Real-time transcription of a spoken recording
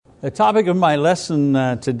The topic of my lesson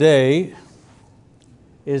today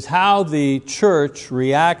is how the church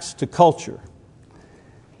reacts to culture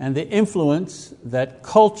and the influence that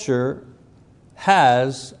culture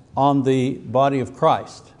has on the body of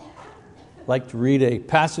Christ. I'd like to read a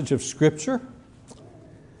passage of Scripture.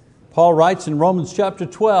 Paul writes in Romans chapter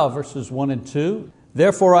 12, verses 1 and 2,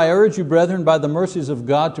 "Therefore I urge you, brethren, by the mercies of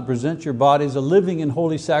God, to present your bodies a living and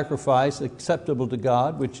holy sacrifice, acceptable to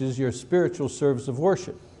God, which is your spiritual service of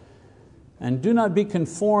worship. And do not be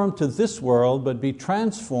conformed to this world, but be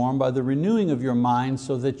transformed by the renewing of your mind,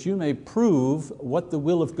 so that you may prove what the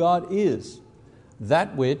will of God is,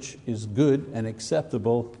 that which is good and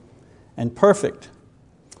acceptable and perfect."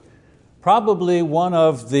 Probably one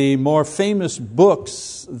of the more famous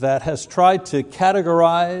books that has tried to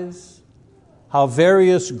categorize how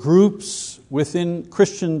various groups within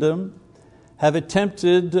Christendom have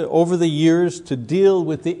attempted over the years to deal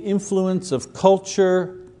with the influence of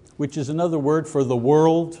culture, which is another word for the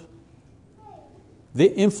world.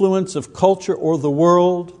 The influence of culture or the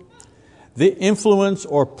world, the influence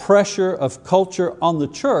or pressure of culture on the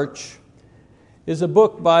church, is a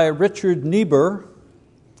book by Richard Niebuhr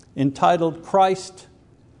entitled Christ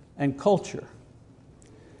and Culture.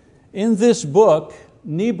 In this book,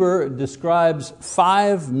 Niebuhr describes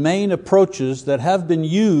 5 main approaches that have been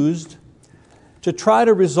used to try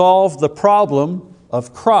to resolve the problem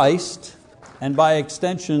of Christ, and by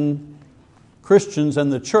extension Christians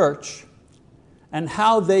and the church, and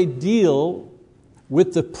how they deal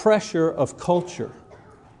with the pressure of culture.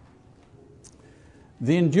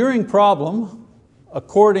 The enduring problem,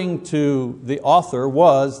 according to the author,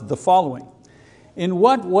 was the following: in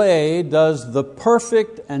what way does the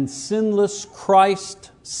perfect and sinless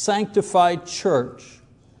Christ sanctified church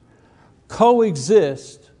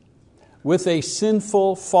coexist with a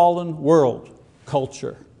sinful fallen world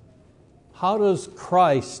culture? How does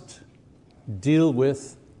Christ deal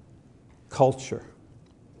with culture?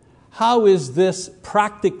 How is this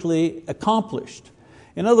practically accomplished?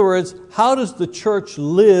 In other words, how does the church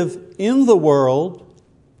live in the world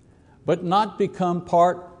but not become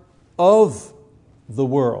part of the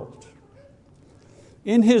world?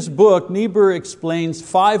 In his book, Niebuhr explains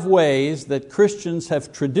 5 ways that Christians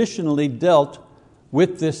have traditionally dealt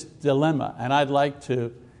with this dilemma, and I'd like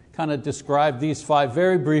to kind of describe these 5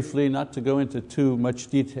 very briefly, not to go into too much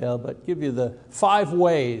detail, but give you the 5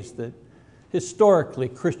 ways that historically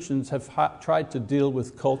Christians have tried to deal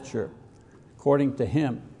with culture according to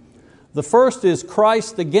him. The first is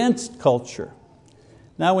Christ against culture.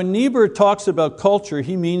 Now, when Niebuhr talks about culture,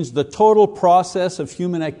 he means the total process of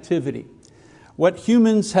human activity, what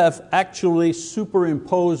humans have actually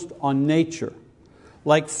superimposed on nature,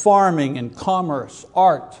 like farming and commerce,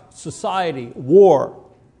 art, society, war,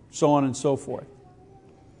 so on and so forth.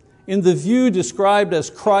 In the view described as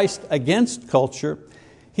Christ against culture,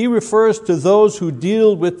 he refers to those who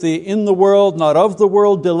deal with the in the world, not of the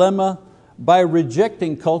world dilemma by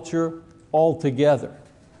rejecting culture altogether.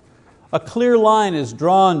 A clear line is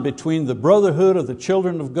drawn between the brotherhood of the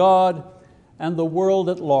children of God and the world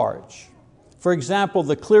at large. For example,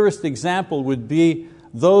 the clearest example would be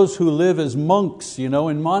those who live as monks,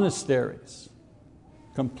 in monasteries,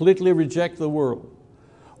 completely reject the world.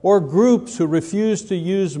 Or groups who refuse to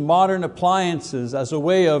use modern appliances as a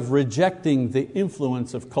way of rejecting the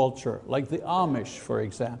influence of culture, like the Amish, for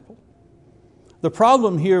example. The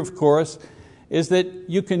problem here, of course, is that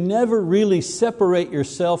you can never really separate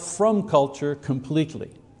yourself from culture completely.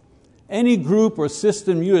 Any group or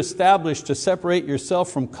system you establish to separate yourself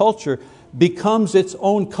from culture becomes its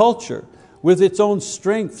own culture with its own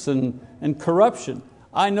strengths and corruption.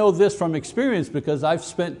 I know this from experience because I've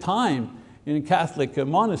spent time in Catholic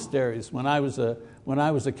monasteries when I was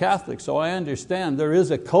a Catholic, so I understand there is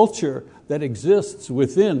a culture that exists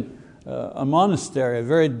within a monastery, a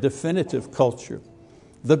very definitive culture.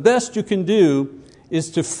 The best you can do is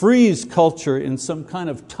to freeze culture in some kind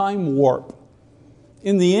of time warp.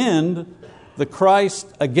 In the end, the Christ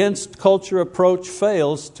against culture approach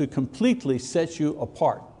fails to completely set you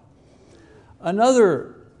apart.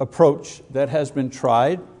 Another approach that has been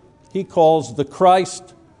tried, he calls the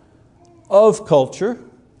Christ of culture.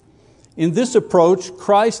 In this approach,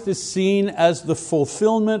 Christ is seen as the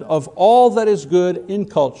fulfillment of all that is good in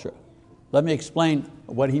culture. Let me explain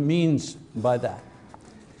what he means by that.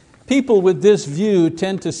 People with this view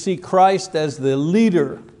tend to see Christ as the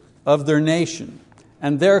leader of their nation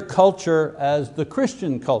and their culture as the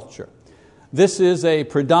Christian culture. This is a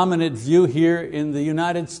predominant view here in the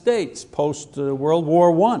United States post World War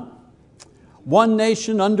I. One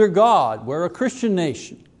nation under God, we're a Christian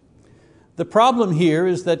nation. The problem here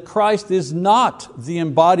is that Christ is not the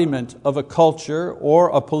embodiment of a culture or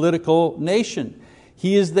a political nation.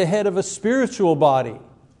 He is the head of a spiritual body,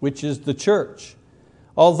 which is the church.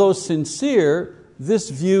 Although sincere, this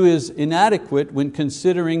view is inadequate when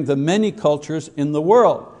considering the many cultures in the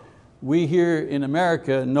world. We here in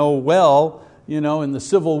America know well, in the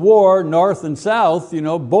Civil War, North and South,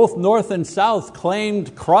 both North and South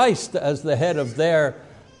claimed Christ as the head of their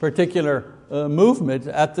particular movement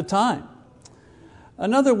at the time.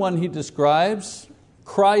 Another one he describes,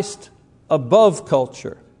 Christ above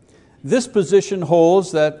culture. This position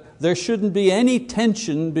holds that there shouldn't be any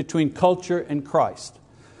tension between culture and Christ.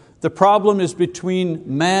 The problem is between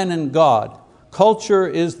man and God. Culture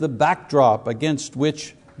is the backdrop against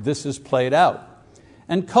which this is played out.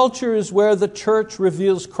 And culture is where the church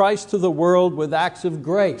reveals Christ to the world with acts of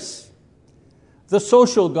grace. The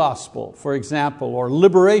social gospel, for example, or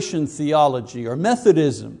liberation theology, or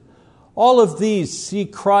Methodism, all of these see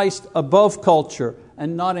Christ above culture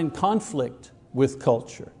and not in conflict with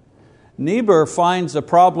culture. Niebuhr finds a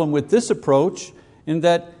problem with this approach in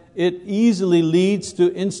that it easily leads to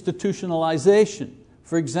institutionalization.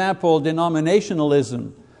 For example,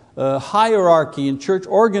 denominationalism, hierarchy in church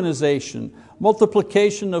organization,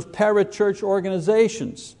 multiplication of parachurch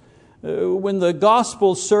organizations. When the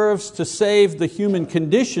gospel serves to save the human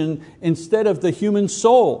condition instead of the human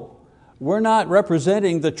soul, we're not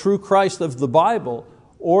representing the true Christ of the Bible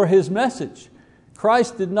or His message.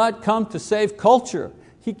 Christ did not come to save culture.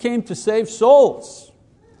 He came to save souls.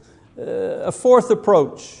 A fourth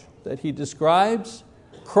approach that he describes,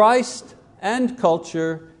 Christ and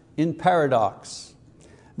culture in paradox.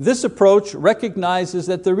 This approach recognizes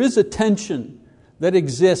that there is a tension that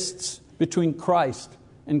exists between Christ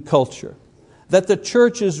and culture, that the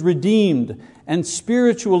church is redeemed and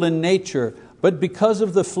spiritual in nature, but because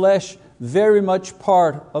of the flesh, very much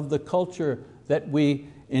part of the culture that we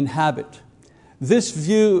inhabit. This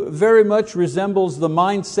view very much resembles the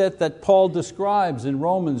mindset that Paul describes in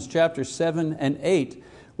Romans chapter 7 and 8,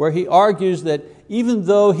 where he argues that even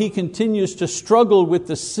though he continues to struggle with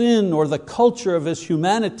the sin or the culture of his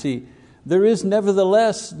humanity, there is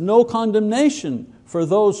nevertheless no condemnation for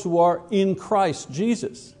those who are in Christ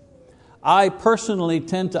Jesus. I personally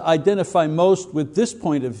tend to identify most with this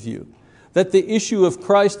point of view, that the issue of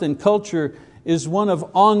Christ and culture is one of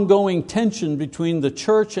ongoing tension between the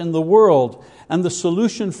church and the world, and the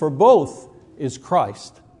solution for both is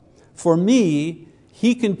Christ. For me,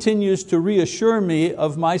 He continues to reassure me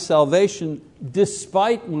of my salvation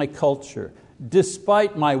despite my culture,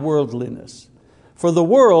 despite my worldliness. For the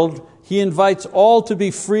world, He invites all to be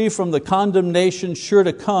free from the condemnation sure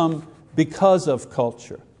to come because of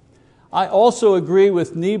culture. I also agree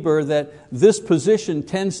with Niebuhr that this position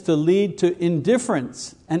tends to lead to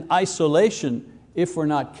indifference and isolation if we're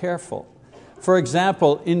not careful. For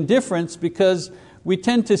example, indifference because we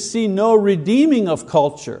tend to see no redeeming of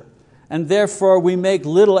culture, and therefore we make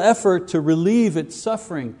little effort to relieve its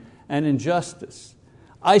suffering and injustice.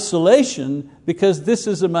 Isolation because this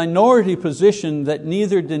is a minority position that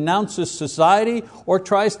neither denounces society or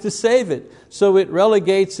tries to save it, so it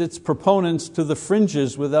relegates its proponents to the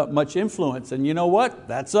fringes without much influence. And you know what?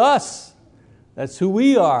 That's us. That's who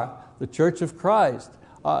we are, the Church of Christ.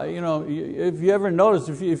 If you ever notice,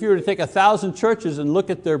 if you were to take 1,000 churches and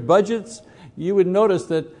look at their budgets, you would notice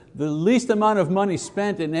that the least amount of money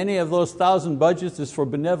spent in any of those 1,000 budgets is for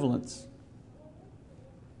benevolence.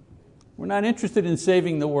 We're not interested in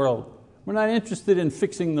saving the world. We're not interested in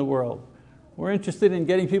fixing the world. We're interested in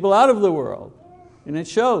getting people out of the world, and it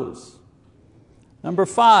shows. Number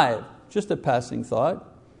 5, just a passing thought.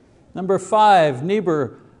 Number 5,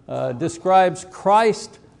 Niebuhr describes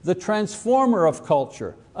Christ, the transformer of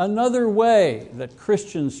culture. Another way that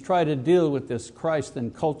Christians try to deal with this Christ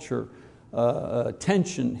and culture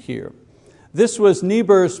tension here. This was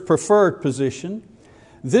Niebuhr's preferred position.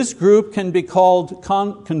 This group can be called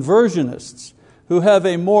conversionists, who have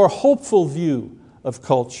a more hopeful view of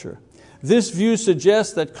culture. This view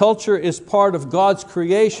suggests that culture is part of God's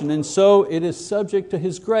creation, and so it is subject to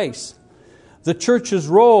His grace. The church's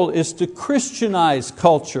role is to Christianize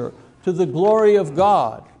culture to the glory of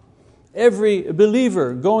God. Every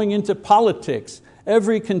believer going into politics,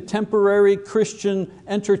 every contemporary Christian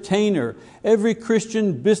entertainer, every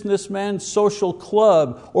Christian businessman, social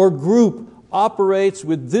club, or group operates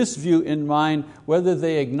with this view in mind, whether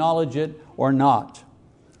they acknowledge it or not.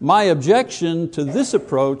 My objection to this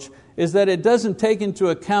approach is that it doesn't take into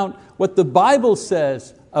account what the Bible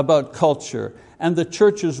says about culture and the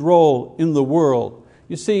church's role in the world.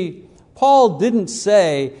 You see, Paul didn't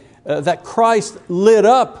say that Christ lit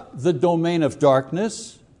up the domain of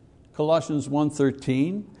darkness, Colossians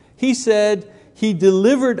 1:13. He said, He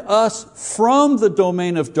delivered us from the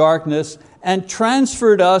domain of darkness and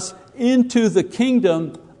transferred us into the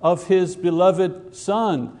kingdom of His beloved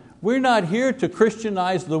Son. We're not here to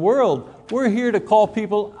Christianize the world. We're here to call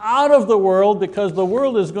people out of the world because the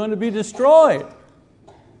world is going to be destroyed.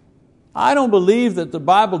 I don't believe that the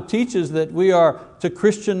Bible teaches that we are to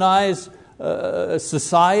Christianize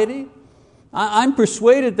society. I'm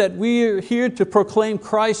persuaded that we are here to proclaim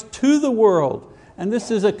Christ to the world, and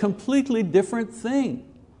this is a completely different thing.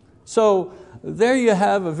 So there you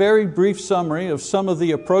have a very brief summary of some of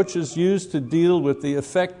the approaches used to deal with the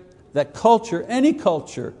effect that culture, any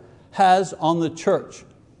culture, has on the church.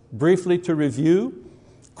 Briefly to review: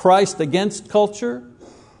 Christ against culture,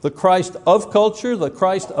 the Christ of culture, the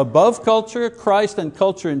Christ above culture, Christ and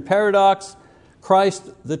culture in paradox, Christ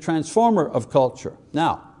the transformer of culture.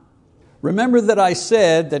 Now, remember that I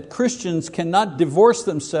said that Christians cannot divorce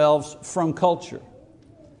themselves from culture.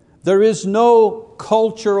 There is no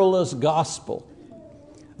culturalist gospel.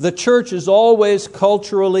 The church is always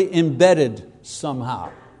culturally embedded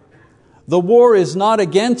somehow. The war is not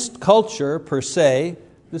against culture per se.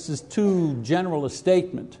 This is too general a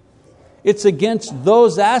statement. It's against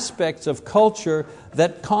those aspects of culture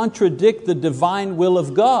that contradict the divine will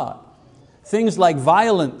of God. Things like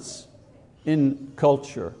violence in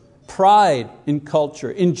culture, pride in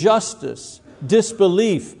culture, injustice,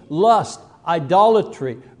 disbelief, lust,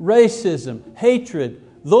 idolatry, racism, hatred.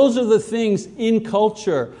 Those are the things in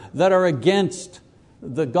culture that are against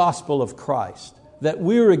the gospel of Christ, that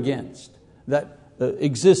we're against, that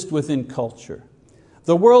exist within culture.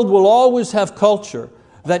 The world will always have culture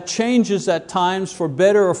that changes at times for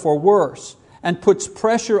better or for worse and puts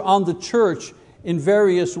pressure on the church in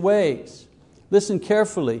various ways. Listen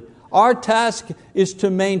carefully. Our task is to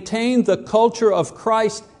maintain the culture of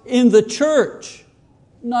Christ in the church,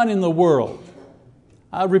 not in the world.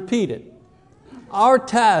 I'll repeat it. Our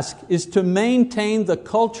task is to maintain the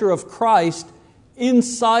culture of Christ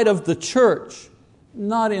inside of the church,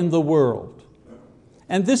 not in the world.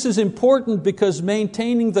 And this is important because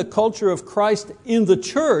maintaining the culture of Christ in the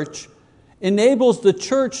church enables the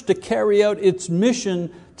church to carry out its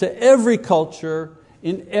mission to every culture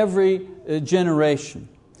in every generation.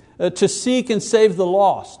 To seek and save the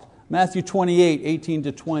lost, Matthew 28, 18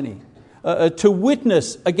 to 20. To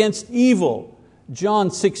witness against evil,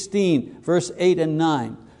 John 16, verse 8 and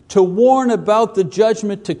 9. To warn about the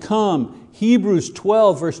judgment to come, Hebrews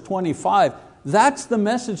 12, verse 25. That's the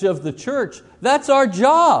message of the church. That's our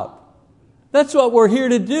job. That's what we're here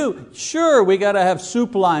to do. Sure, we got to have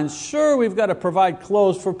soup lines. Sure, we've got to provide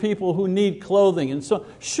clothes for people who need clothing. And so,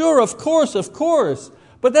 sure, of course.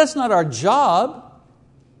 But that's not our job.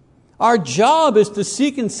 Our job is to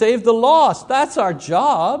seek and save the lost. That's our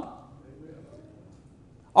job.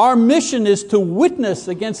 Our mission is to witness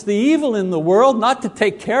against the evil in the world, not to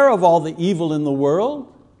take care of all the evil in the world.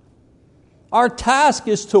 Our task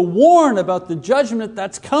is to warn about the judgment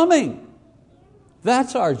that's coming.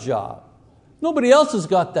 That's our job. Nobody else has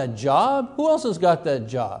got that job. Who else has got that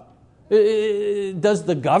job? Does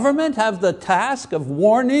the government have the task of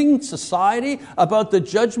warning society about the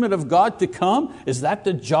judgment of God to come? Is that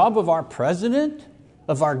the job of our president,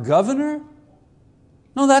 of our governor?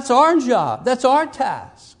 No, that's our job. That's our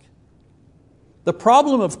task. The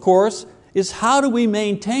problem, of course, is how do we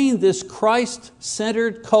maintain this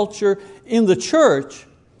Christ-centered culture in the church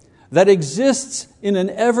that exists in an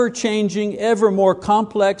ever-changing, ever more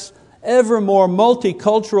complex, ever more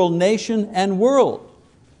multicultural nation and world?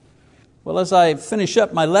 Well, as I finish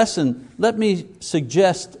up my lesson, let me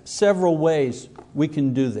suggest several ways we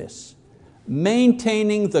can do this.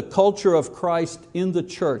 Maintaining the culture of Christ in the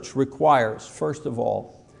church requires, first of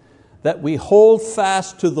all, that we hold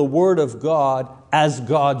fast to the Word of God as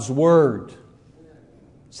God's Word.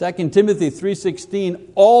 2 Timothy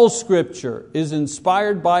 3:16, all Scripture is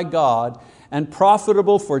inspired by God and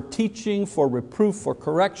profitable for teaching, for reproof, for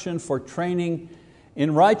correction, for training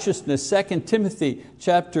in righteousness. 2 Timothy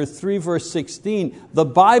chapter 3, verse 16, the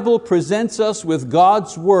Bible presents us with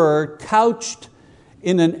God's Word couched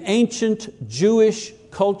in an ancient Jewish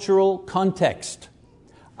cultural context.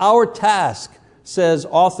 Our task, says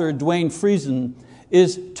author Dwayne Friesen,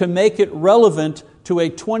 is to make it relevant to a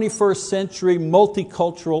 21st century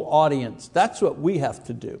multicultural audience. That's what we have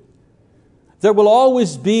to do. There will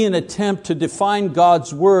always be an attempt to define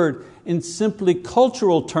God's Word in simply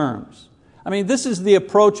cultural terms. I mean, this is the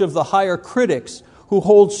approach of the higher critics who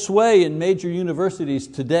hold sway in major universities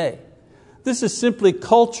today. This is simply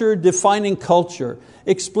culture defining culture,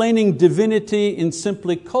 explaining divinity in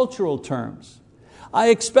simply cultural terms. I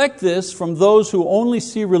expect this from those who only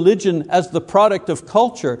see religion as the product of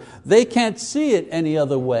culture. They can't see it any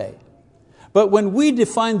other way. But when we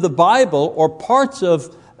define the Bible or parts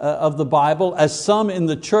of the Bible, as some in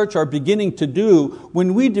the church are beginning to do,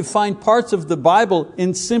 when we define parts of the Bible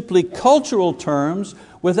in simply cultural terms,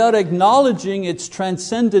 without acknowledging its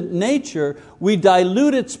transcendent nature, we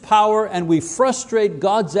dilute its power and we frustrate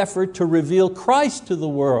God's effort to reveal Christ to the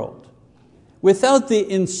world. Without the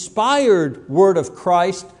inspired word of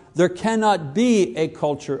Christ, there cannot be a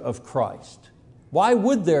culture of Christ. Why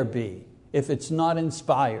would there be if it's not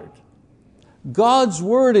inspired? God's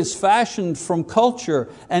word is fashioned from culture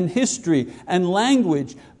and history and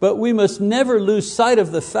language, but we must never lose sight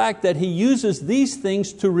of the fact that He uses these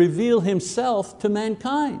things to reveal Himself to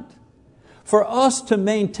mankind. For us to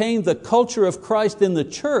maintain the culture of Christ in the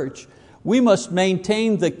church, we must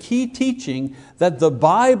maintain the key teaching that the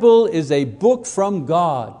Bible is a book from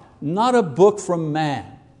God, not a book from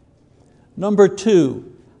man. Number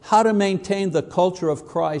 2, how to maintain the culture of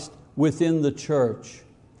Christ within the church.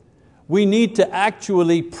 We need to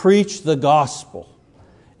actually preach the gospel.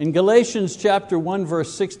 In Galatians chapter 1,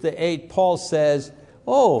 verse 6 to 8, Paul says,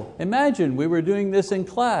 imagine we were doing this in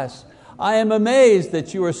class. I am amazed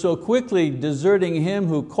that you are so quickly deserting Him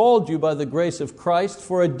who called you by the grace of Christ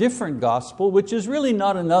for a different gospel, which is really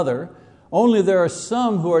not another. Only there are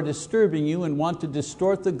some who are disturbing you and want to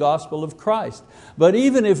distort the gospel of Christ. But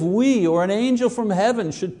even if we or an angel from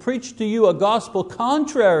heaven should preach to you a gospel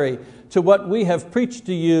contrary to what we have preached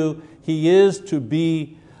to you, he is to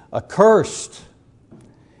be accursed.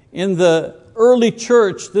 In the early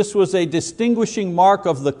church, this was a distinguishing mark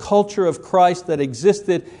of the culture of Christ that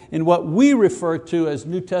existed in what we refer to as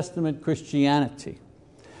New Testament Christianity.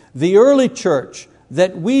 The early church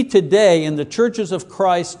that we today in the churches of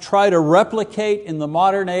Christ try to replicate in the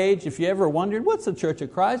modern age. If you ever wondered, what's the Church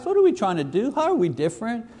of Christ? What are we trying to do? How are we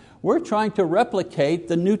different? We're trying to replicate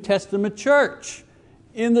the New Testament church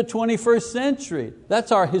in the 21st century.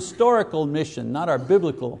 That's our historical mission, not our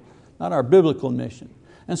biblical mission.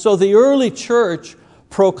 And so the early church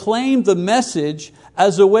proclaimed the message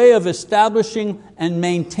as a way of establishing and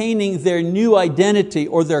maintaining their new identity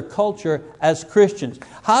or their culture as Christians.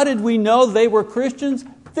 How did we know they were Christians?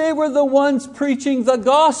 They were the ones preaching the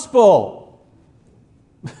gospel.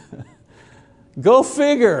 Go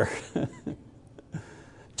figure.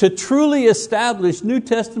 To truly establish New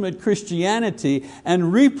Testament Christianity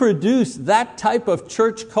and reproduce that type of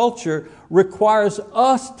church culture requires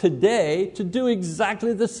us today to do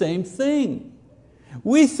exactly the same thing.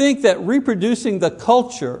 We think that reproducing the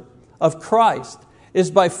culture of Christ is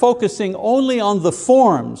by focusing only on the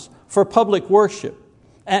forms for public worship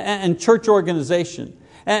and church organization.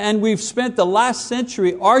 And we've spent the last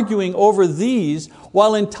century arguing over these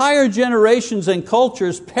while entire generations and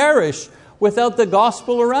cultures perish without the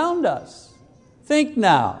gospel around us. Think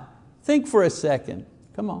now. Think for a second.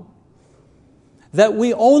 Come on. That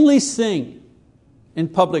we only sing in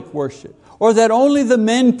public worship, or that only the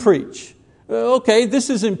men preach. Okay, this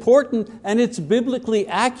is important and it's biblically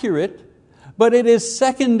accurate, but it is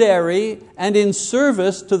secondary and in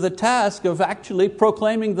service to the task of actually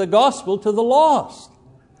proclaiming the gospel to the lost.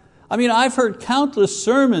 I mean, I've heard countless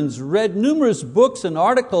sermons, read numerous books and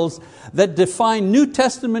articles that define New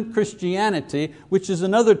Testament Christianity, which is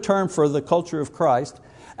another term for the culture of Christ,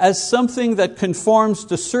 as something that conforms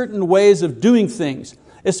to certain ways of doing things,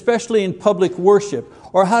 especially in public worship,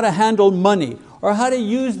 or how to handle money, or how to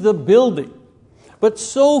use the building. But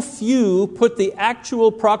so few put the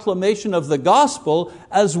actual proclamation of the gospel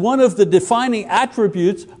as one of the defining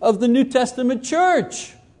attributes of the New Testament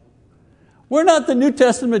church. We're not the New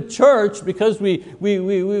Testament church because we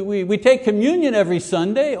take communion every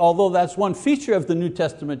Sunday, although that's one feature of the New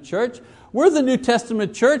Testament church. We're the New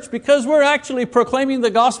Testament church because we're actually proclaiming the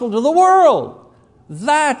gospel to the world.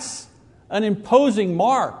 That's an imposing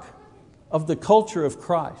mark of the culture of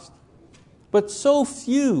Christ. But so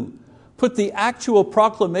few put the actual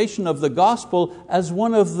proclamation of the gospel as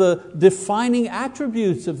one of the defining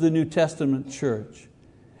attributes of the New Testament church.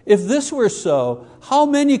 If this were so, how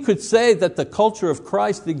many could say that the culture of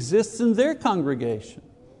Christ exists in their congregation?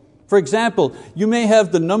 For example, you may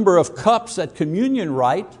have the number of cups at communion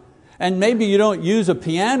right, and maybe you don't use a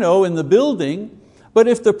piano in the building, but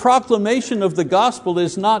if the proclamation of the gospel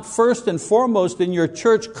is not first and foremost in your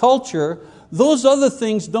church culture, those other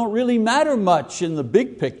things don't really matter much in the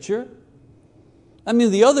big picture. I mean,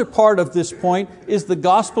 the other part of this point is the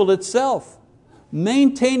gospel itself.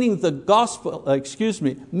 Maintaining the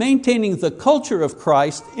culture of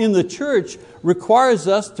Christ in the church requires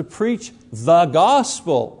us to preach the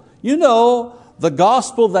gospel. You know, the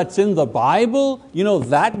gospel that's in the Bible, you know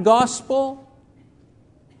that gospel?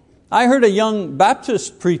 I heard a young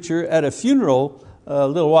Baptist preacher at a funeral a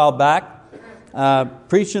little while back,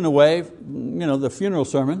 preaching away, the funeral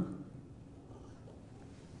sermon.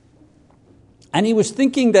 And he was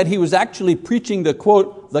thinking that he was actually preaching the,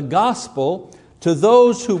 quote, the gospel to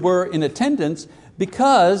those who were in attendance,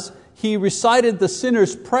 because he recited the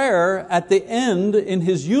sinner's prayer at the end in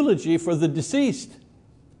his eulogy for the deceased.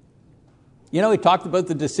 He talked about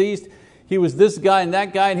the deceased. He was this guy and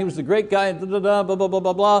that guy, and he was the great guy, blah, blah, blah, blah, blah,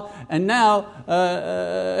 blah, blah. And now,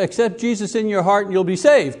 accept Jesus in your heart and you'll be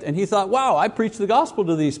saved. And he thought, wow, I preached the gospel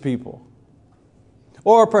to these people.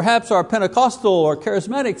 Or perhaps our Pentecostal or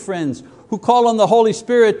charismatic friends who call on the Holy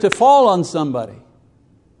Spirit to fall on somebody.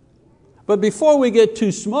 But before we get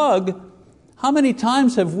too smug, how many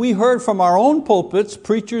times have we heard from our own pulpits,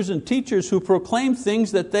 preachers and teachers who proclaim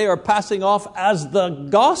things that they are passing off as the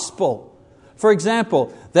gospel? For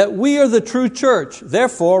example, that we are the true church,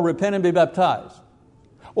 therefore repent and be baptized.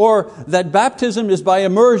 Or that baptism is by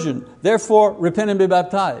immersion, therefore repent and be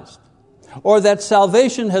baptized. Or that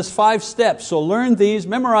salvation has 5 steps, so learn these,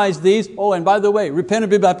 memorize these, and by the way, repent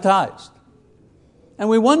and be baptized. And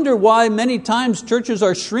we wonder why many times churches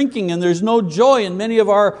are shrinking and there's no joy in many of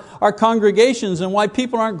our congregations, and why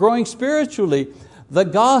people aren't growing spiritually. The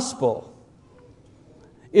gospel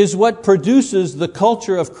is what produces the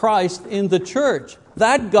culture of Christ in the church.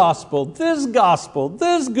 That gospel, this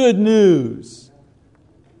good news.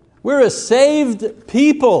 We're a saved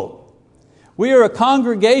people. We are a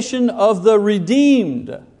congregation of the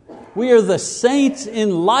redeemed. We are the saints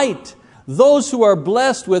in light, those who are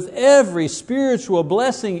blessed with every spiritual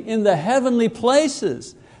blessing in the heavenly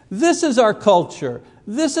places. This is our culture.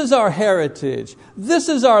 This is our heritage. This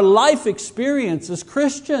is our life experience as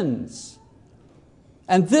Christians.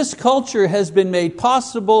 And this culture has been made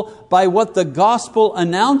possible by what the gospel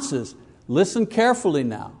announces. Listen carefully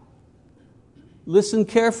now. Listen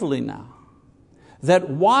carefully now. That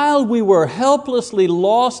while we were helplessly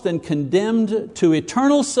lost and condemned to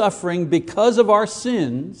eternal suffering because of our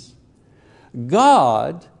sins,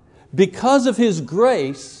 God, because of His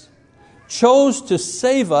grace, chose to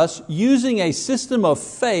save us using a system of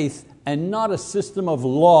faith and not a system of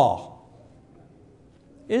law.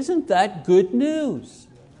 Isn't that good news?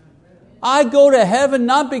 I go to heaven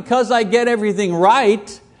not because I get everything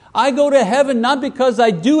right. I go to heaven not because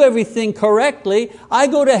I do everything correctly. I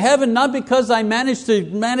go to heaven not because I manage to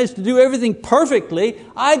do everything perfectly.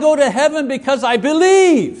 I go to heaven because I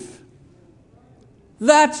believe.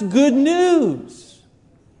 That's good news.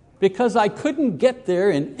 Because I couldn't get there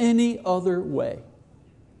in any other way.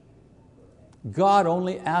 God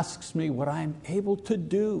only asks me what I'm able to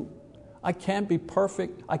do. I can't be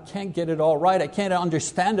perfect. I can't get it all right. I can't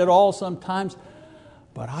understand it all sometimes.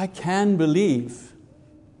 But I can believe.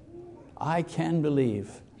 I can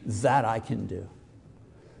believe that I can do.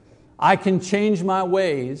 I can change my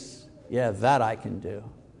ways. Yeah, that I can do.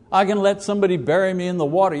 I can let somebody bury me in the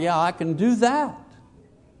water. Yeah, I can do that.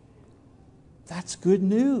 That's good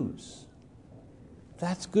news.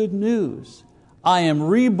 That's good news. I am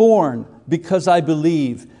reborn because I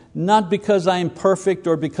believe. Not because I am perfect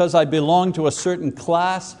or because I belong to a certain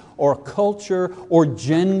class or culture or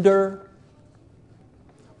gender.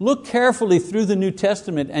 Look carefully through the New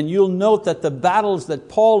Testament and you'll note that the battles that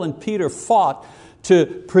Paul and Peter fought to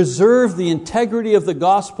preserve the integrity of the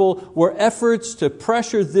gospel were efforts to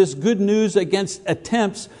pressure this good news against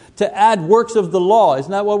attempts to add works of the law.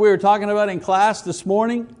 Isn't that what we were talking about in class this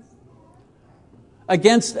morning?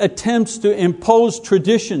 Against attempts to impose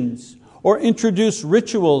traditions, or introduce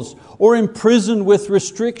rituals, or imprison with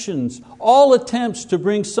restrictions. All attempts to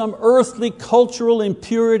bring some earthly cultural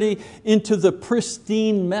impurity into the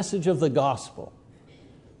pristine message of the gospel.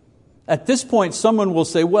 At this point, someone will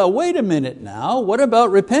say, well, wait a minute now. What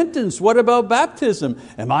about repentance? What about baptism?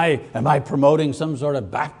 Am I promoting some sort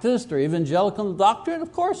of Baptist or evangelical doctrine?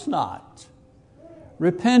 Of course not.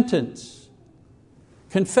 Repentance,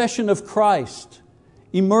 confession of Christ,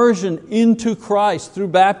 immersion into Christ through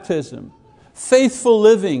baptism, faithful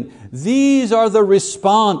living. These are the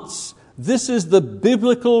response. This is the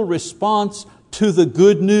biblical response to the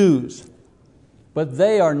good news. But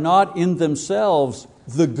they are not in themselves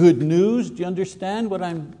the good news. Do you understand what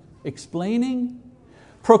I'm explaining?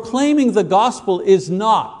 Proclaiming the gospel is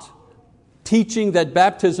not teaching that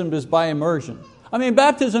baptism is by immersion.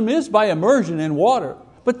 Baptism is by immersion in water,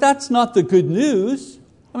 but that's not the good news.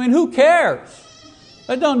 Who cares?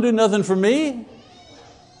 That don't do nothing for me.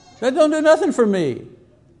 That don't do nothing for me.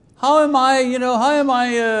 How am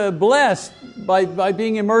I blessed by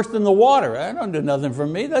being immersed in the water? That don't do nothing for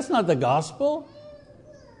me. That's not the gospel.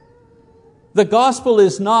 The gospel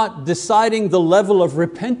is not deciding the level of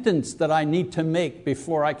repentance that I need to make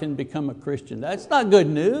before I can become a Christian. That's not good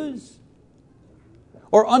news.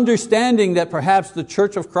 Or understanding that perhaps the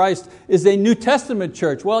Church of Christ is a New Testament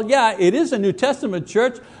church. Well, yeah, it is a New Testament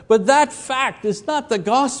church, but that fact is not the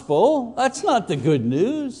gospel. That's not the good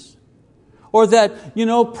news. Or that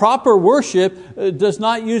proper worship does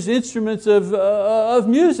not use instruments of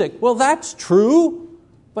music. Well, that's true.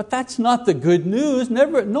 But that's not the good news.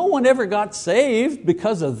 No one ever got saved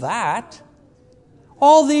because of that.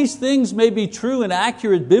 All these things may be true and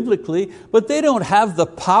accurate biblically, but they don't have the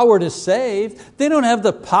power to save. They don't have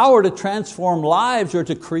the power to transform lives or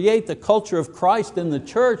to create the culture of Christ in the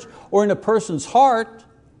church or in a person's heart.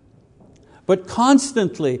 But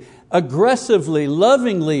constantly, aggressively,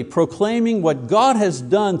 lovingly proclaiming what God has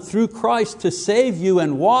done through Christ to save you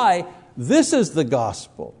and why, this is the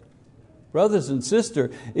gospel. Brothers and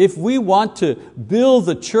sisters, if we want to build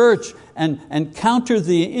the church and counter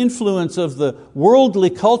the influence of the worldly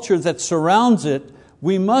culture that surrounds it,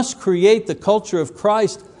 we must create the culture of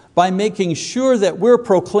Christ by making sure that we're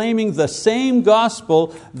proclaiming the same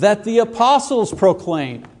gospel that the apostles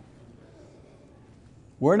proclaimed.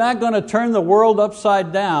 We're not going to turn the world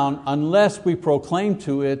upside down unless we proclaim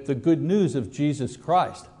to it the good news of Jesus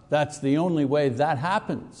Christ. That's the only way that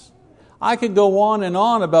happens. I could go on and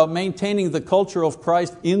on about maintaining the culture of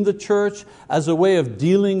Christ in the church as a way of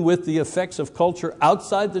dealing with the effects of culture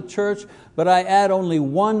outside the church, but I add only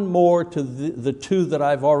one more to the two that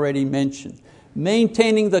I've already mentioned.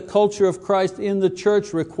 Maintaining the culture of Christ in the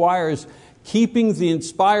church requires keeping the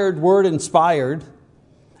inspired word inspired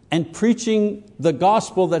and preaching the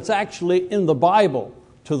gospel that's actually in the Bible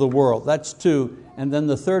to the world. That's two. And then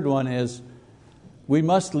the third one is we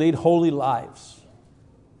must lead holy lives.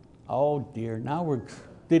 Oh dear,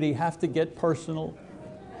 did he have to get personal?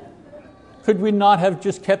 Could we not have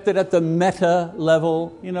just kept it at the meta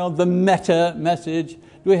level, the meta message?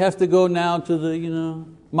 Do we have to go now to the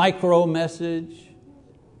micro message?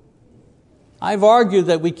 I've argued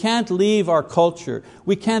that we can't leave our culture.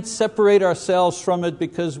 We can't separate ourselves from it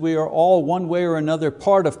because we are all one way or another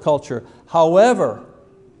part of culture. However,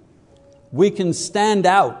 we can stand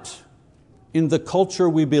out in the culture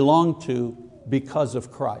we belong to because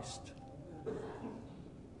of Christ.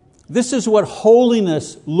 This is what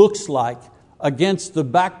holiness looks like against the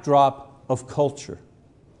backdrop of culture.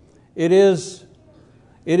 It is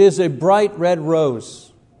a bright red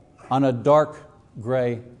rose on a dark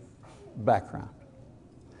gray background.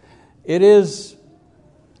 It is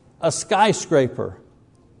a skyscraper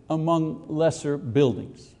among lesser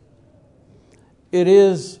buildings. It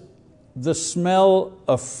is the smell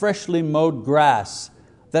of freshly mowed grass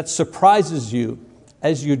that surprises you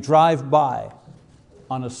as you drive by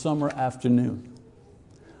on a summer afternoon.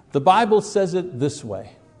 The Bible says it this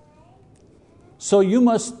way. So you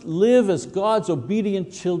must live as God's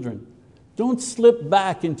obedient children. Don't slip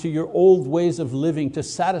back into your old ways of living to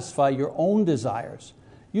satisfy your own desires.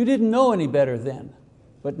 You didn't know any better then,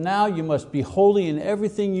 but now you must be holy in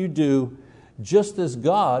everything you do, just as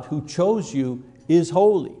God who chose you is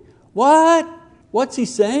holy. What? What's he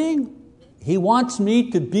saying? He wants me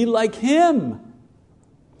to be like Him.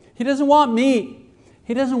 He doesn't want me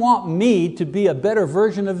to be a better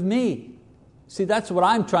version of me. See, that's what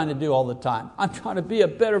I'm trying to do all the time. I'm trying to be a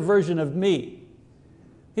better version of me.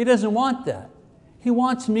 He doesn't want that. He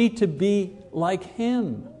wants me to be like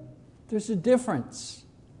Him. There's a difference.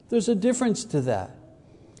 There's a difference to that.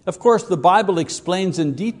 Of course, the Bible explains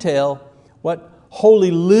in detail what holy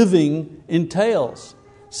living entails.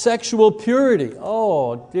 Sexual purity.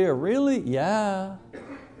 Oh dear, really? Yeah.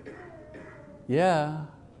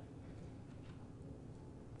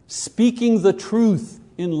 Speaking the truth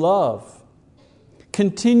in love.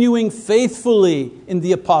 Continuing faithfully in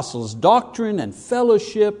the apostles' doctrine and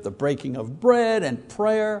fellowship, the breaking of bread and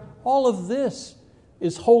prayer. All of this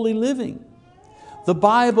is holy living. The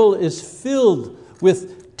Bible is filled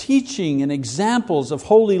with teaching and examples of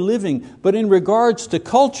holy living, but in regards to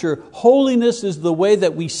culture, holiness is the way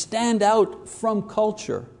that we stand out from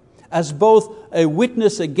culture as both a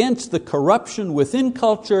witness against the corruption within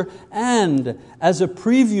culture and as a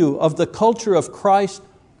preview of the culture of Christ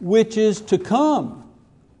which is to come.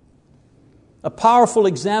 A powerful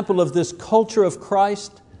example of this culture of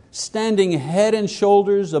Christ, standing head and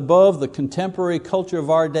shoulders above the contemporary culture of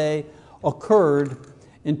our day, occurred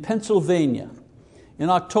in Pennsylvania in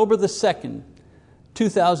October the 2nd,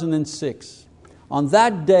 2006. On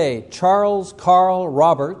that day, Charles Carl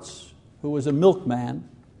Roberts, who was a milkman,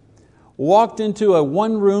 walked into a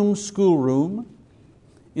one-room schoolroom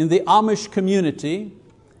in the Amish community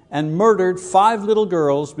and murdered 5 little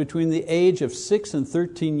girls between the age of 6 and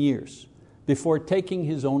 13 years. before taking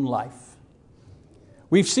his own life.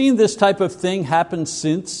 We've seen this type of thing happen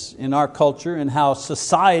since in our culture and how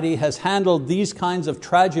society has handled these kinds of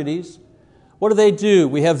tragedies. What do?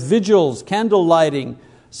 We have vigils, candle lighting,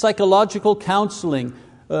 psychological counseling,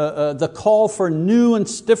 the call for new and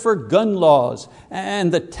stiffer gun laws,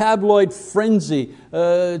 and the tabloid frenzy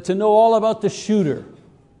to know all about the shooter.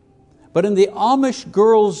 But in the Amish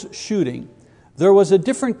girls' shooting, there was a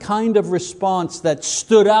different kind of response that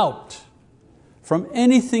stood out from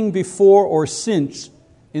anything before or since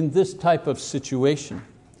in this type of situation.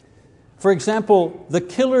 For example, the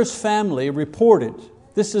killer's family reported,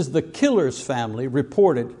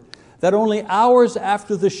 that only hours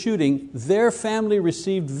after the shooting, their family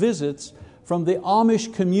received visits from the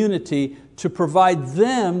Amish community to provide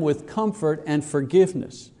them with comfort and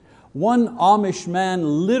forgiveness. One Amish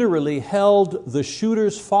man literally held the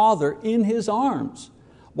shooter's father in his arms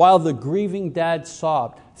while the grieving dad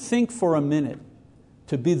sobbed. Think for a minute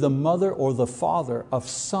to be the mother or the father of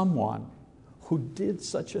someone who did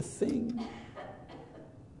such a thing.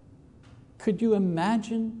 Could you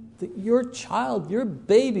imagine that your child, your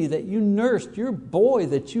baby that you nursed, your boy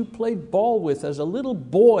that you played ball with as a little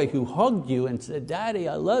boy who hugged you and said, "Daddy,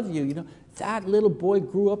 I love you," that little boy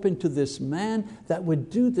grew up into this man that would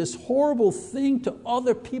do this horrible thing to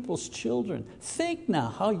other people's children. Think now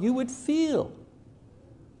how you would feel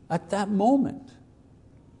at that moment.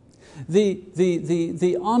 The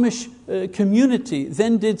Amish community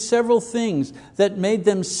then did several things that made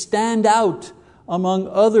them stand out among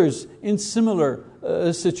others in similar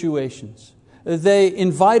situations. They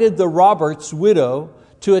invited the Roberts widow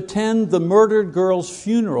to attend the murdered girl's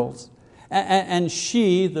funerals. And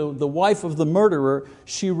she, the wife of the murderer,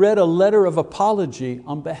 she read a letter of apology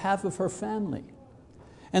on behalf of her family.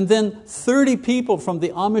 And then 30 people from the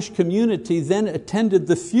Amish community then attended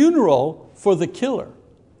the funeral for the killer.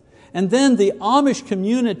 And then the Amish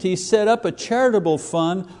community set up a charitable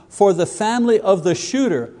fund for the family of the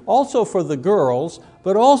shooter, also for the girls,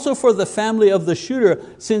 but also for the family of the shooter,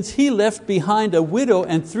 since he left behind a widow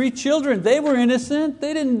and 3 children. They were innocent.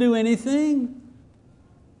 They didn't do anything.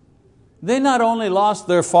 They not only lost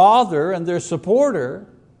their father and their supporter,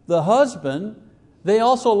 the husband, they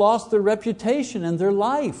also lost their reputation and their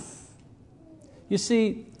life. You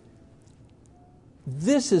see,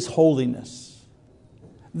 this is holiness.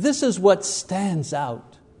 This is what stands out.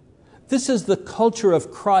 This is the culture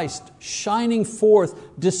of Christ shining forth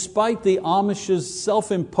despite the Amish's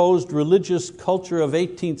self-imposed religious culture of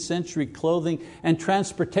 18th century clothing and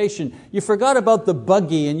transportation. You forgot about the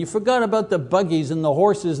buggy, and you forgot about the buggies and the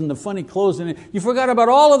horses and the funny clothes, and you forgot about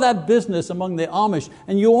all of that business among the Amish,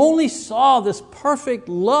 and you only saw this perfect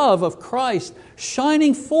love of Christ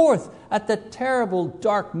shining forth at that terrible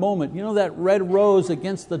dark moment. You know, that red rose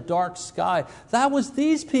against the dark sky. That was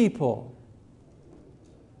these people.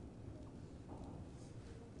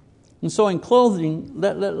 And so in clothing,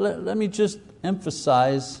 let me just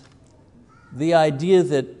emphasize the idea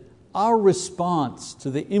that our response to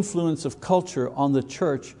the influence of culture on the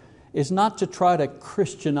church is not to try to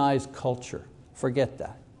Christianize culture. Forget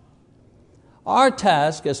that. Our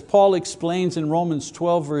task, as Paul explains in Romans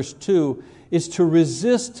 12 verse 2, is to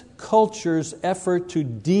resist culture's effort to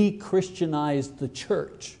de-Christianize the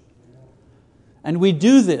church. And we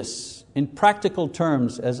do this in practical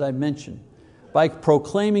terms, as I mentioned, by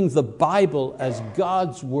proclaiming the Bible as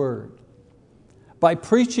God's Word, by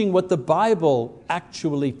preaching what the Bible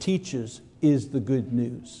actually teaches is the good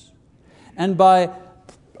news, and by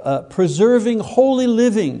preserving holy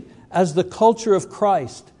living as the culture of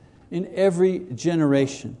Christ in every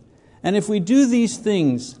generation. And if we do these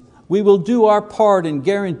things, we will do our part in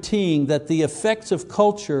guaranteeing that the effects of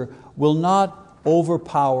culture will not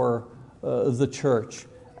overpower the church,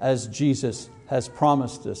 as Jesus has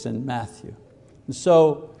promised us in Matthew. And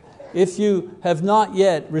so, if you have not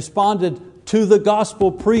yet responded to the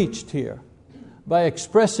gospel preached here by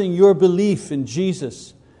expressing your belief in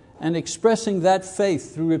Jesus and expressing that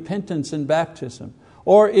faith through repentance and baptism,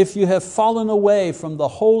 or if you have fallen away from the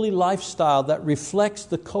holy lifestyle that reflects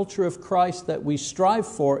the culture of Christ that we strive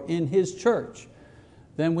for in His church,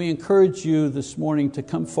 then we encourage you this morning to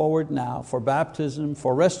come forward now for baptism,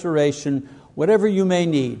 for restoration, whatever you may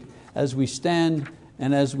need, as we stand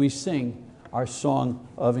and as we sing our song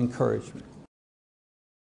of encouragement.